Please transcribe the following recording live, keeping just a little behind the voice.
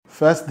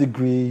First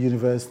degree,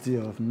 University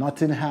of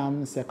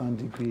Nottingham. Second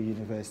degree,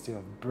 University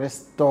of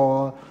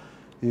Bristol.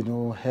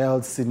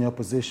 Held senior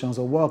positions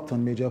or worked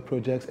on major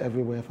projects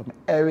everywhere from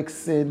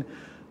Ericsson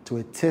to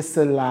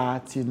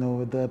Etisalat.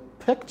 The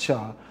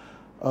picture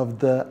of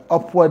the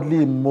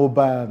upwardly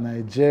mobile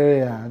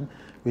Nigerian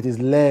with his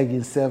leg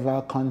in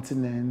several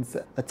continents,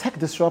 a tech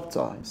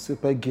disruptor,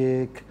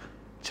 Supergeek,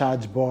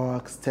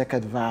 Chargebox, Tech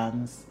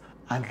Advance.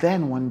 And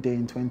then one day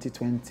in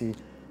 2020,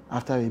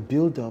 after a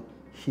build-up,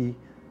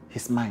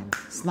 his mind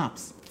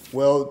snaps.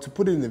 Well, to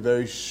put it in a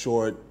very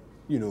short,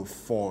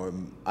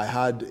 form, I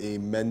had a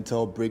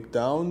mental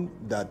breakdown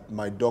that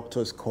my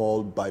doctors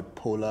called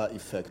bipolar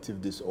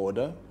affective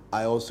disorder.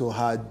 I also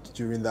had,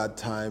 during that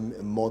time,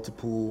 a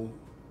multiple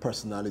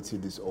personality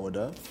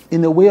disorder.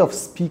 In a way of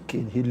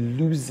speaking, he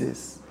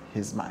loses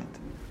his mind.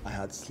 I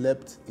had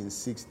slept in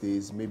 6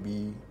 days,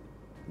 maybe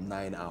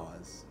 9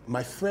 hours.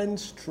 My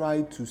friends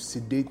tried to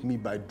sedate me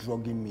by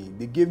drugging me.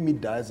 They gave me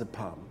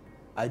diazepam.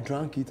 I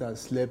drank it and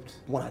slept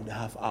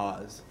 1.5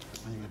 hours.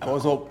 I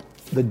was up.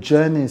 The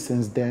journey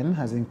since then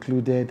has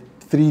included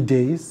 3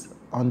 days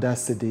under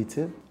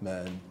sedative.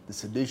 Man, the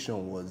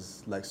sedation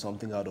was like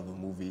something out of a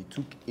movie. It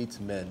took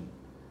 8 men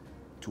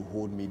to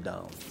hold me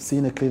down.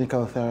 Seeing a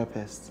clinical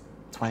therapist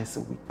twice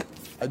a week.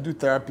 I do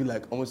therapy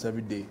like almost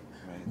every day,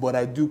 but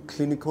I do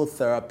clinical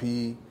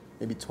therapy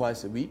maybe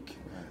twice a week.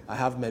 I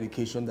have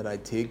medication that I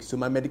take, so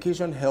my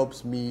medication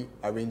helps me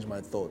arrange my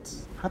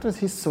thoughts. How does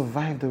he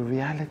survive the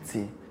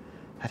reality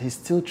that he's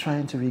still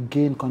trying to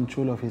regain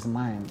control of his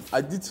mind?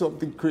 I did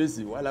something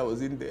crazy while I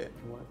was in there.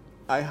 What?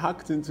 I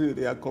hacked into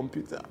their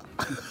computer.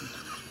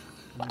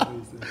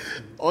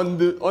 on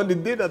the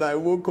day that I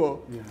woke up.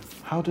 Yeah.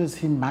 How does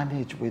he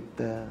manage with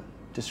the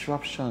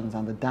disruptions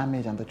and the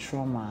damage and the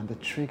trauma and the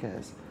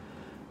triggers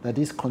that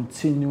this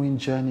continuing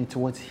journey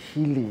towards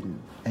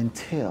healing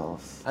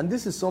entails? And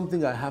this is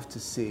something I have to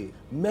say.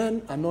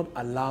 Men are not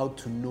allowed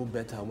to know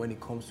better when it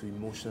comes to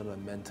emotional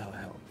and mental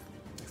health.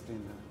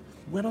 Explain that.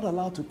 We're not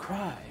allowed to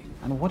cry.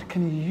 And what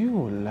can you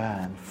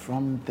learn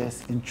from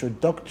this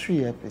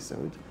introductory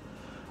episode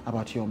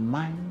about your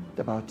mind,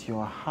 about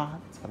your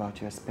heart, about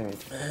your spirit?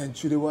 Man,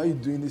 Chude, why are you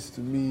doing this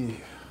to me?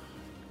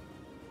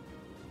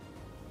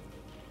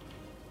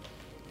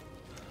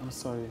 I'm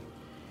sorry.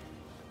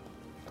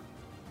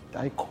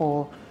 I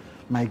call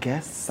my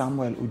guest,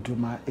 Samuel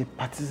Uduma, a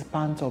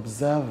participant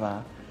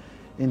observer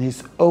in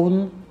his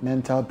own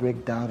mental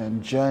breakdown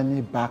and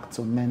journey back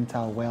to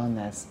mental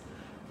wellness.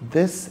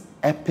 This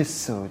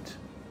episode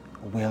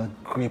will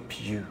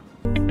grip you.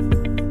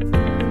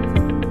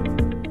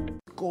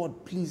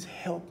 God, please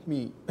help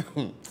me.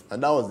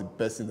 And that was the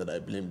person that I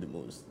blamed the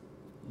most.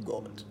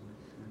 God.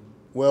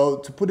 Well,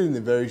 to put it in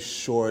a very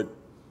short,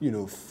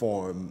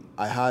 form,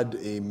 I had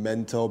a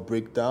mental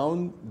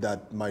breakdown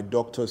that my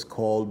doctors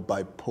called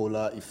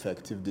bipolar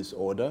affective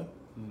disorder.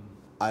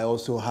 I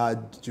also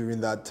had, during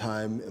that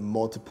time, a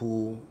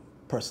multiple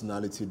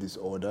personality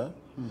disorder.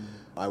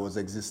 I was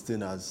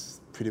existing as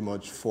pretty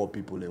much 4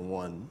 people in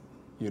one,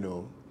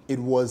 It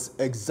was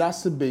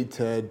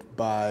exacerbated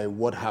by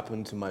what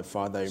happened to my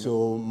father.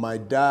 So my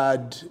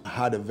dad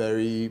had a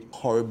very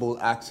horrible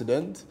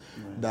accident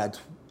that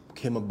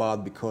came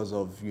about because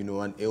of,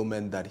 an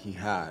ailment that he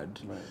had.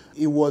 Right.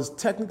 It was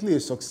technically a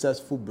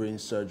successful brain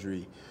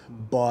surgery,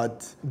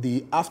 but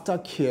the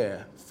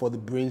aftercare for the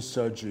brain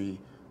surgery,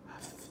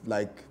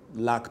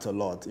 lacked a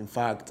lot. In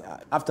fact,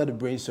 after the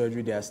brain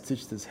surgery, they had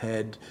stitched his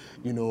head,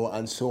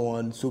 and so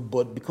on.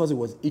 But because it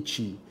was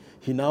itchy,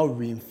 he now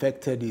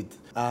reinfected it.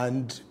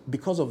 And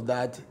because of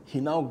that, he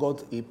now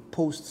got a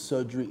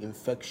post-surgery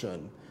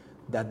infection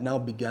that now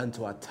began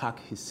to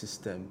attack his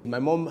system. My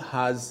mom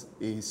has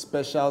a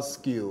special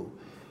skill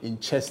in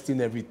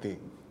chesting everything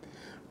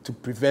to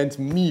prevent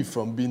me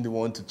from being the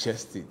one to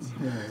chest it.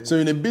 Yeah. So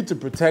in a bid to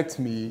protect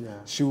me,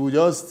 she would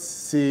just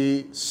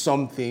say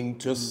something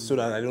just so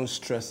that I don't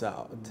stress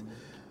out.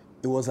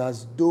 It was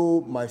as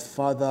though my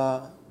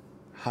father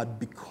had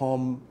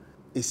become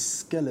a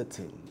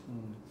skeleton.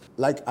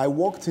 Like I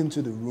walked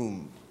into the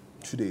room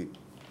today,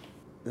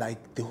 like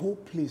the whole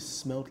place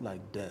smelled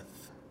like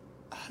death.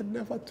 I had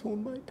never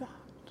told my dad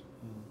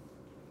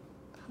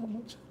how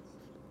much I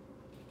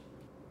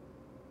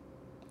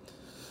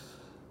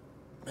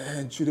love him.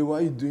 Man, Chude, why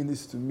are you doing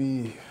this to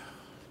me?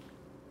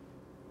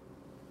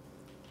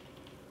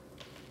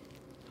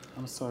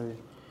 I'm sorry.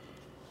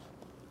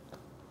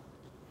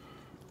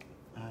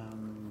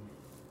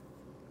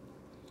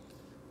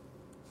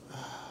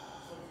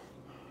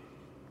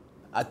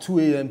 At 2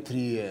 a.m.,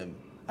 3 a.m.,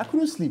 I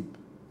couldn't sleep.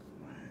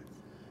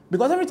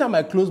 Because every time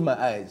I close my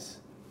eyes,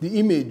 the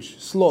image,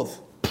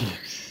 sloth,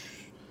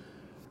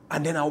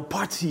 and then I'll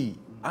party.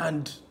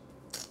 And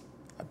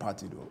I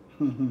partied though.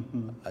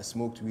 I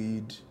smoked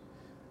weed.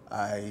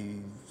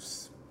 I'm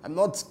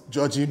not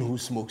judging who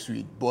smokes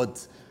weed,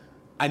 but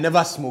I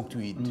never smoked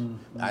weed.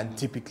 And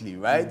typically,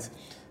 right?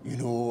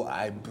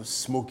 I was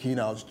smoking,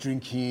 I was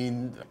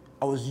drinking.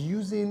 I was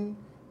using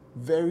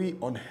very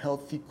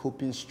unhealthy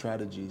coping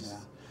strategies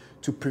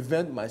to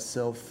prevent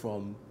myself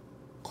from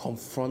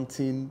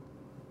confronting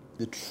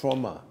the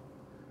trauma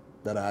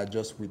that I had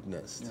just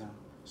witnessed. Yeah.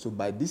 So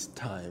by this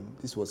time,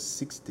 this was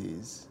 6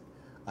 days,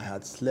 I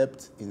had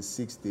slept in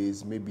 6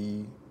 days,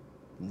 maybe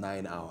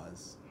 9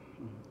 hours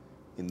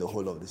in the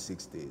whole of the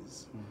 6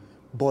 days.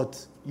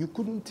 But you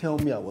couldn't tell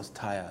me I was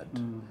tired.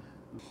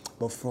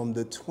 But from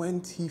the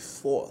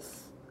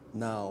 24th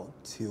now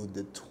till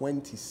the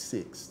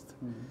 26th,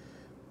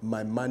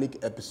 my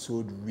manic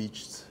episode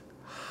reached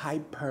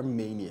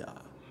hypermania,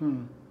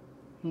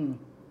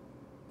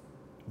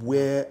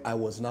 where I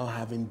was now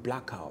having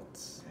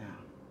blackouts. Yeah.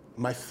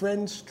 My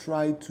friends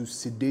tried to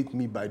sedate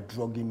me by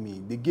drugging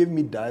me. They gave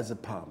me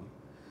diazepam.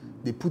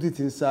 They put it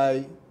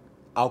inside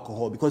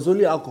alcohol, because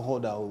only alcohol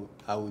that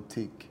I would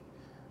take,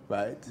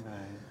 right?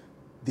 Right.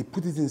 They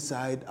put it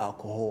inside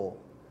alcohol.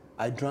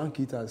 I drank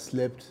it and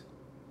slept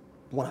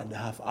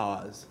 1.5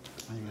 hours.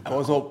 I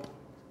was up.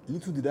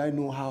 Little did I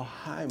know how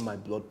high my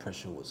blood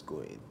pressure was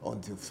going,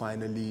 until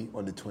finally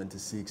on the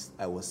 26th,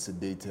 I was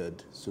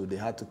sedated. So they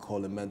had to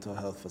call a mental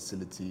health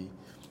facility.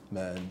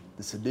 Man,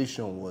 the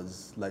sedation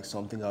was like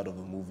something out of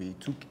a movie. It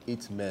took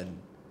 8 men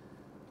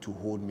to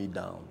hold me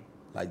down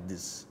like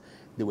this.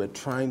 They were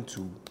trying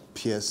to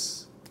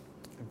pierce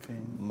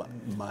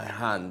my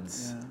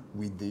hands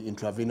with the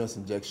intravenous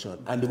injection,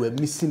 and they were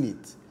missing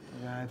it.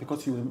 Right,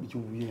 because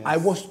yes. I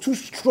was too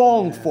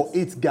strong for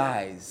 8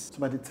 guys. So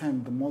by the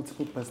time the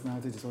multiple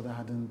personality disorder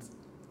hadn't...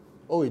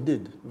 Oh, it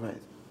did.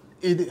 Right.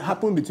 It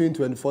happened between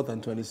 24th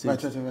and 26th.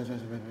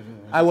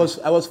 Right. I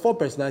was 4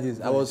 personalities.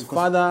 Right, I was because-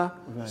 Father,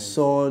 right.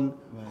 Son,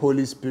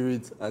 Holy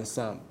Spirit, and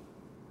Sam.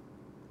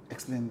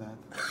 Explain that.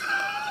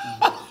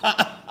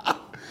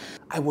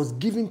 I was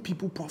giving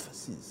people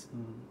prophecies,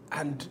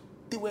 and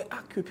they were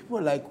accurate. People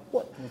were like,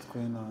 what? What's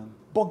going on?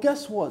 But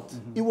guess what?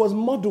 It was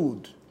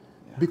muddled,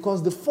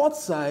 because the 4th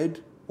side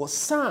was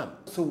Sam.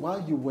 So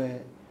while you were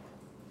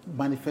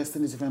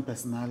manifesting these different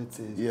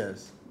personalities,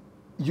 Yes.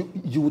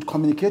 you would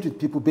communicate with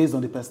people based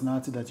on the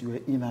personality that you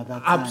were in at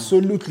that time.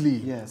 Absolutely.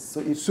 Yes.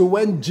 So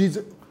when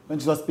Jesus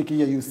was speaking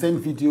here, you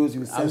send videos,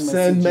 you I'll send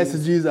send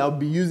messages, I'll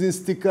be using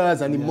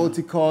stickers and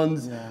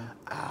emoticons. Yeah.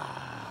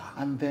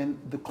 And then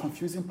the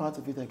confusing part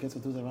of it, I guess, for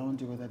those around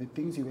you, was that the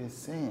things you were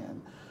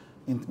saying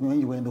when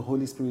you were in the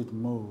Holy Spirit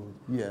mode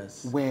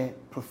Yes. were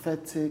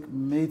prophetic,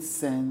 made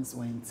sense,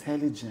 were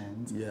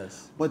intelligent.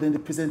 Yes. But then the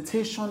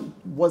presentation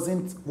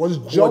wasn't Was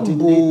coordinated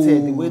the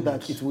jumbled. way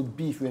that it would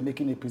be if we were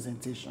making a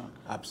presentation.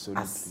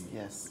 Absolutely.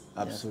 Yes.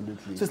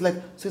 Absolutely. So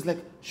it's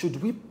like,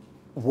 should we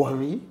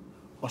worry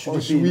or should Or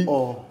we should be in we-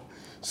 awe?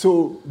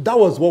 So that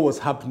was what was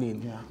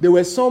happening. Yeah. There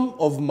were some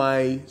of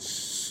my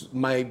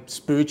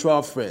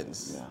spiritual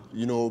friends,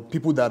 Yeah.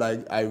 people that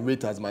I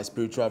rate as my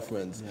spiritual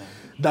friends, Yeah.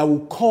 that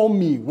would call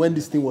me when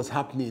this thing was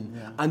happening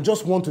Yeah. and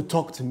just want to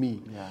talk to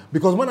me. Yeah.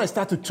 Because when I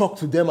start to talk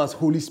to them as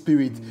Holy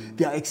Spirit,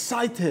 they are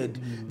excited.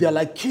 They are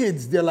like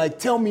kids. They're like,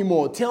 tell me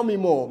more, tell me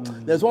more.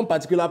 There's one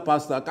particular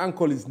pastor, I can't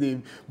call his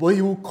name, but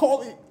he will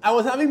call me. I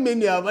was having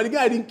mania, but the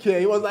guy didn't care.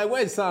 He was like,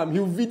 where's Sam? He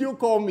would video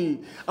call me.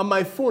 And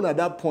my phone at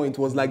that point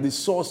was like the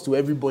source to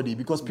everybody,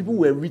 because people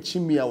were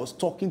reaching me. I was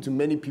talking to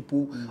many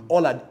people.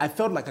 I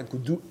felt like I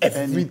could do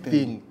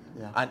everything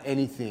and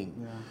anything.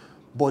 Yeah.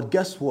 But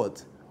guess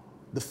what?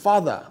 The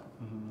Father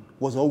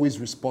was always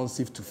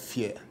responsive to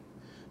fear.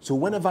 So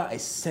whenever I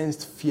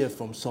sensed fear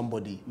from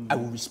somebody, I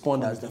would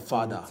respond as the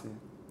Father.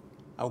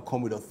 I would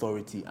come with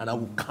authority and I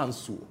would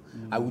cancel.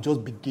 I would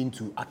just begin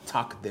to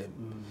attack them.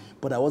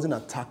 But I wasn't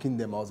attacking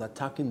them. I was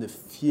attacking the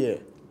fear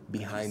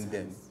behind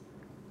them.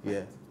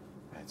 Yeah.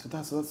 Right. So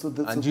that's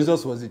And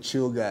Jesus was a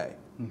chill guy,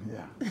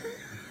 yeah.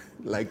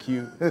 like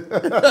you.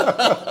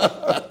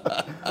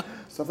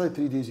 So after the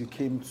 3 days you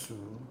came to,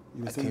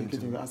 you were I saying came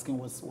to- you were asking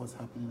what's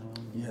happening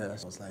around you. Yeah,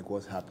 I was like,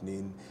 what's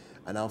happening?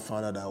 And I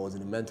found out that I was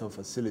in a mental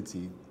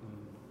facility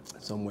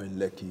somewhere in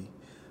Lekki,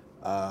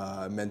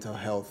 mental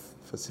health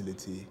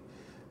facility.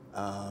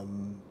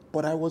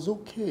 But I was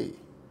okay.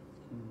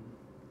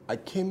 I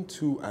came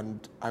to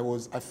and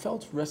I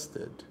felt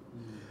rested.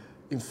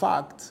 In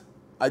fact,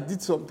 I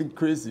did something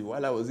crazy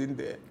while I was in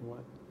there.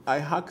 What? I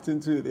hacked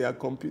into their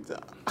computer.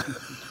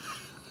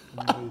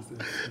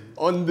 Amazing.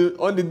 On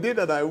the day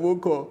that I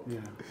woke up, Yeah.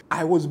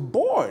 I was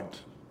bored.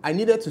 I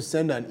needed to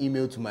send an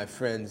email to my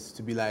friends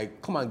to be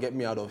like, come and get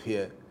me out of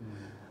here.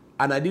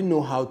 And I didn't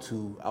know how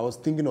to. I was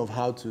thinking of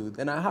how to.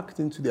 Then I hacked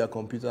into their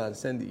computer and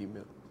sent the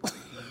email.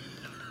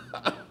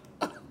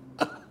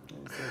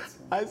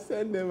 I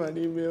sent them an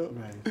email.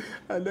 Right.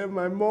 And then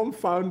my mom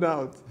found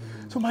out.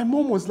 So my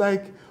mom was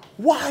like,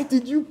 why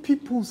did you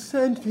people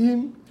send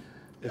him,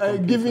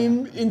 give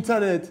him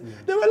internet?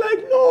 They were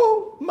like,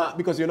 no, ma,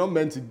 because you're not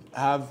meant to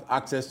have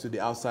access to the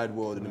outside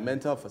world in a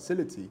mental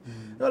facility.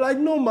 They were like,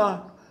 no,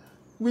 ma,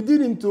 we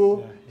didn't.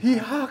 He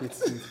hacked.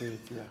 It's into it,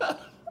 yeah.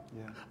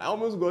 Yeah. I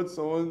almost got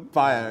someone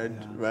fired,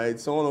 right?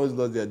 Someone always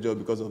lost their job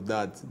because of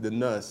that, the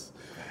nurse.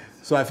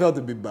 So I felt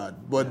a bit bad,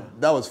 but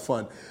that was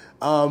fun.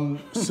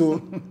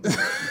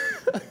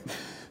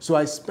 So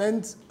I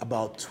spent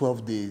about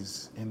 12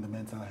 days In the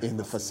mental health in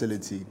the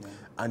facility,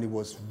 and it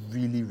was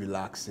really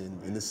relaxing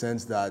in the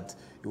sense that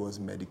it was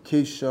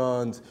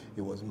medications,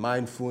 it was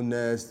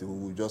mindfulness,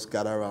 we would just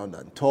gather around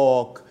and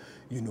talk.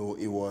 You know,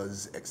 it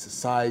was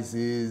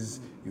exercises,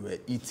 you were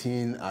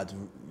eating at,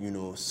 you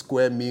know,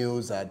 square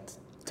meals at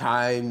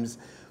times.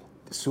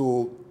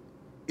 So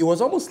it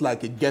was almost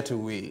like a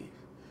getaway,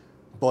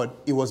 but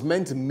it was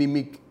meant to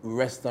mimic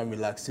rest and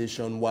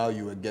relaxation while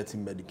you were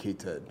getting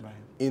medicated. Right.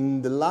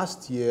 In the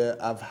last year,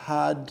 I've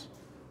had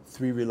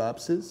 3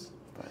 relapses,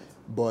 Right.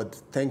 but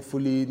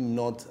thankfully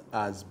not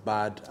as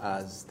bad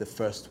as the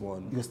first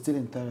one. You're still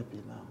in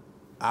therapy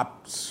now.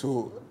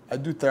 So I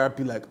do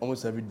therapy like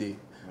almost every day,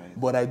 Right.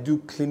 but I do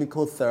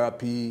clinical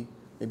therapy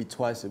maybe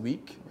twice a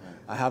week. Right.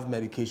 I have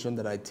medication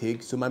that I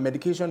take. So my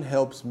medication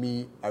helps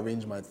me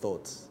arrange my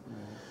thoughts.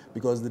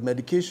 Because the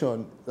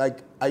medication,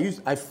 like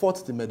I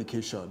fought the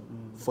medication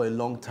for a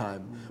long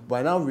time, but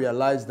I now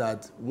realize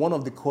that one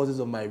of the causes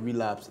of my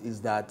relapse is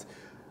that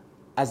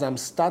as I'm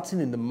starting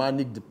in the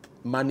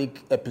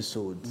manic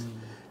episodes,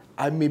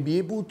 I may be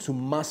able to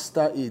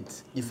master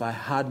it if I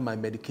had my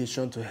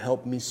medication to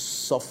help me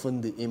soften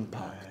the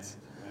impact.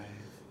 Right.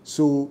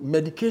 So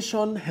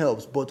medication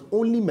helps, but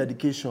only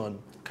medication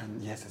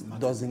Yes, it's not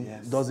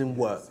doesn't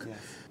work. Yes.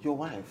 Your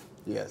wife,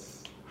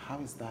 Yes. how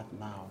is that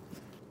now?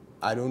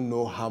 I don't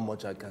know how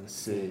much I can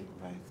say.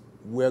 Right.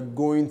 We're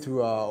going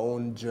through our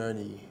own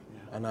journey,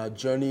 and our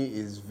journey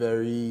is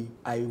very,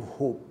 I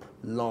hope,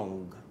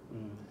 long.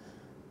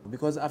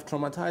 Because I've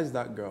traumatized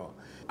that girl.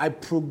 I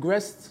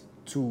progressed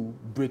to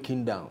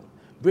breaking down.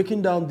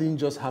 Breaking down didn't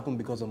just happen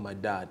because of my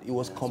dad. It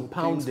was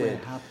compounded. things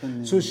were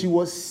happening. So she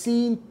was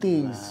seeing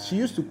things. She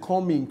used to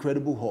call me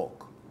Incredible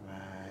Hulk.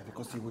 Right,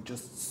 because you would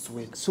just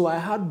switch. So I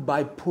had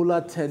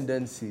bipolar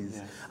tendencies.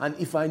 Yes. And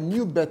if I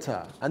knew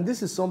better, and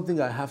this is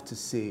something I have to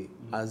say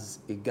as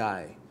a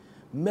guy,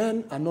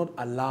 men are not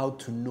allowed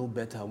to know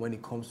better when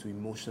it comes to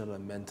emotional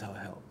and mental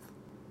health.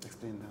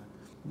 Explain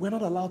that. We're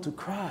not allowed to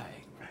cry.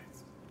 Right.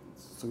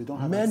 So we don't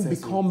have Men access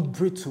to become it.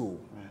 brittle.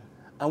 Right.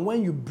 And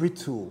when you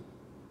brittle,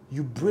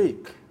 you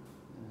break.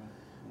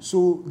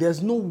 So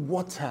there's no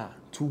water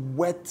to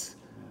wet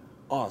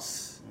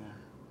us.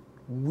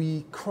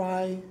 We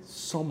cry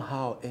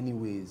somehow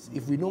anyways.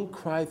 If we don't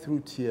cry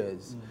through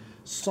tears,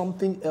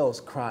 something else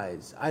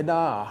cries. Either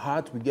our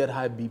heart, we get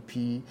high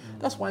BP.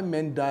 That's why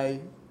men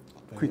die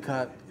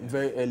quicker,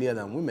 very earlier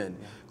than women.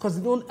 Because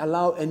they don't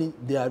allow any,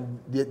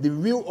 the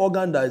real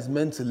organ that is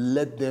meant to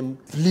let them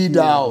bleed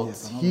out,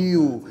 yes, and all of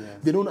heal, that, yes.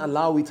 they don't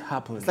allow it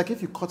happen. It's like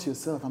if you cut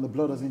yourself and the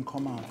blood doesn't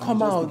come out.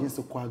 Come and it out. just begins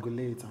to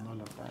coagulate and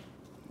all of that.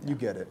 You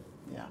get it.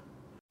 Yeah.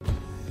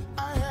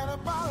 I had a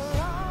bottle